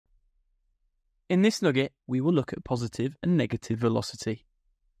In this nugget, we will look at positive and negative velocity.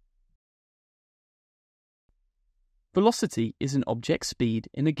 Velocity is an object's speed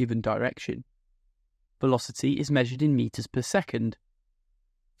in a given direction. Velocity is measured in meters per second.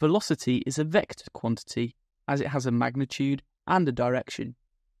 Velocity is a vector quantity as it has a magnitude and a direction.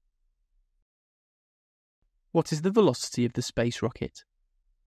 What is the velocity of the space rocket?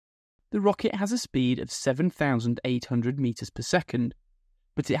 The rocket has a speed of 7,800 meters per second,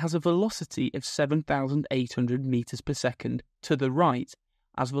 but it has a velocity of 7,800 meters per second to the right.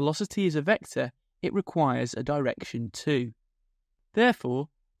 As velocity is a vector, it requires a direction too. Therefore,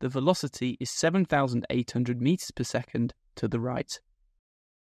 the velocity is 7,800 meters per second to the right.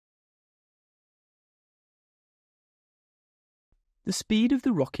 The speed of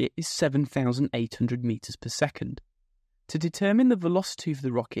the rocket is 7,800 meters per second. To determine the velocity of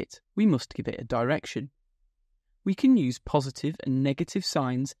the rocket, we must give it a direction. We can use positive and negative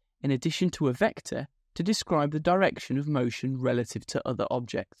signs in addition to a vector to describe the direction of motion relative to other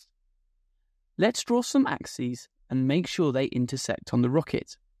objects. Let's draw some axes and make sure they intersect on the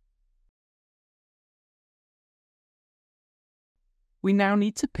rocket. We now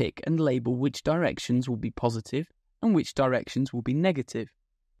need to pick and label which directions will be positive and which directions will be negative.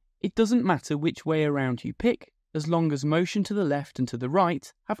 It doesn't matter which way around you pick, as long as motion to the left and to the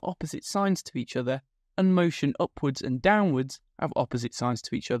right have opposite signs to each other, and motion upwards and downwards have opposite signs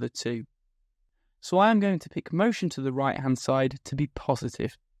to each other too. So I am going to pick motion to the right hand side to be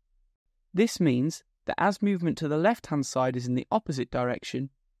positive. This means that as movement to the left hand side is in the opposite direction,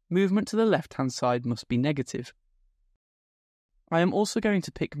 movement to the left hand side must be negative. I am also going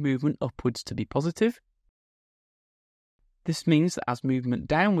to pick movement upwards to be positive. This means that as movement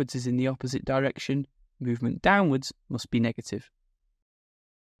downwards is in the opposite direction, movement downwards must be negative.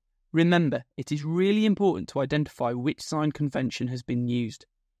 Remember, it is really important to identify which sign convention has been used.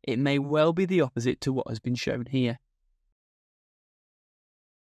 It may well be the opposite to what has been shown here.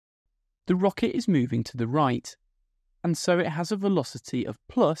 The rocket is moving to the right, and so it has a velocity of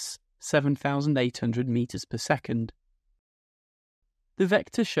plus 7,800 meters per second. The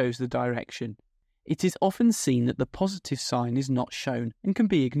vector shows the direction. It is often seen that the positive sign is not shown and can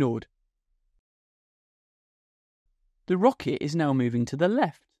be ignored. The rocket is now moving to the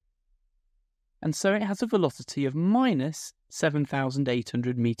left, and so it has a velocity of minus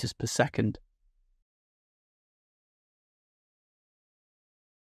 7,800 meters per second.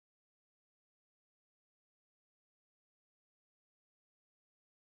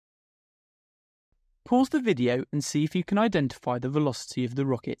 Pause the video and see if you can identify the velocity of the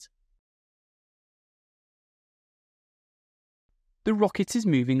rocket. The rocket is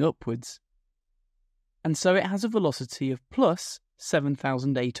moving upwards, and so it has a velocity of plus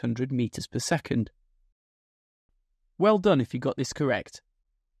 7,800 meters per second. Well done if you got this correct.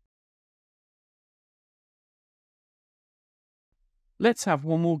 Let's have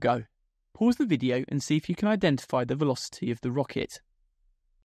one more go. Pause the video and see if you can identify the velocity of the rocket.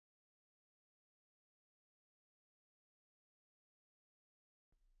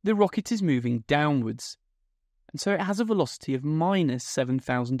 The rocket is moving downwards, and so it has a velocity of minus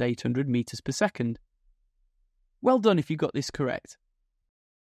 7,800 meters per second. Well done if you got this correct.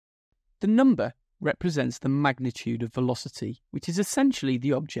 The number represents the magnitude of velocity, which is essentially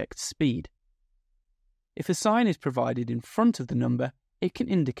the object's speed. If a sign is provided in front of the number, it can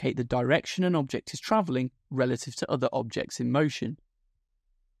indicate the direction an object is travelling relative to other objects in motion.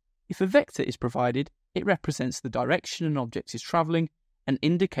 If a vector is provided, it represents the direction an object is travelling and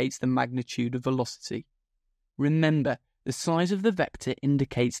indicates the magnitude of velocity. Remember, the size of the vector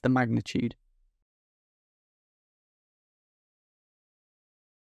indicates the magnitude.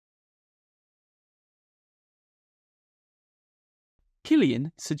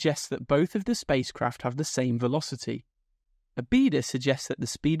 Killian suggests that both of the spacecraft have the same velocity. Abida suggests that the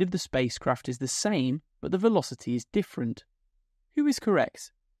speed of the spacecraft is the same, but the velocity is different. Who is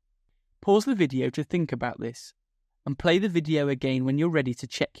correct? Pause the video to think about this, and play the video again when you're ready to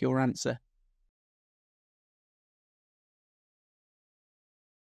check your answer.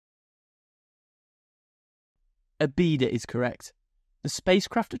 Abida is correct. The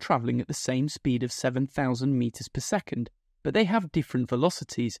spacecraft are travelling at the same speed of 7,000 meters per second, but they have different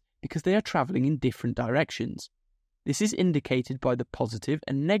velocities because they are travelling in different directions. This is indicated by the positive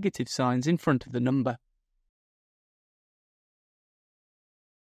and negative signs in front of the number.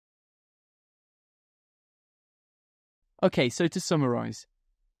 Okay, so to summarise.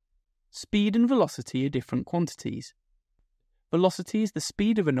 Speed and velocity are different quantities. Velocity is the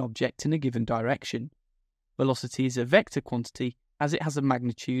speed of an object in a given direction. Velocity is a vector quantity as it has a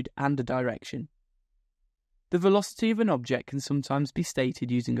magnitude and a direction. The velocity of an object can sometimes be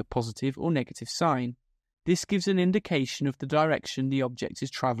stated using a positive or negative sign. This gives an indication of the direction the object is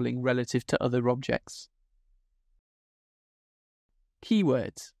travelling relative to other objects.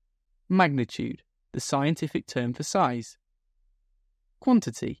 Keywords. Magnitude, the scientific term for size.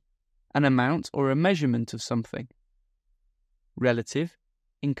 Quantity, an amount or a measurement of something. Relative,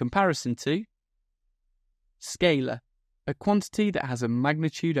 in comparison to. Scalar, a quantity that has a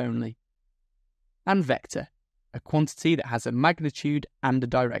magnitude only. And vector, a quantity that has a magnitude and a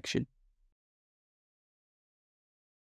direction.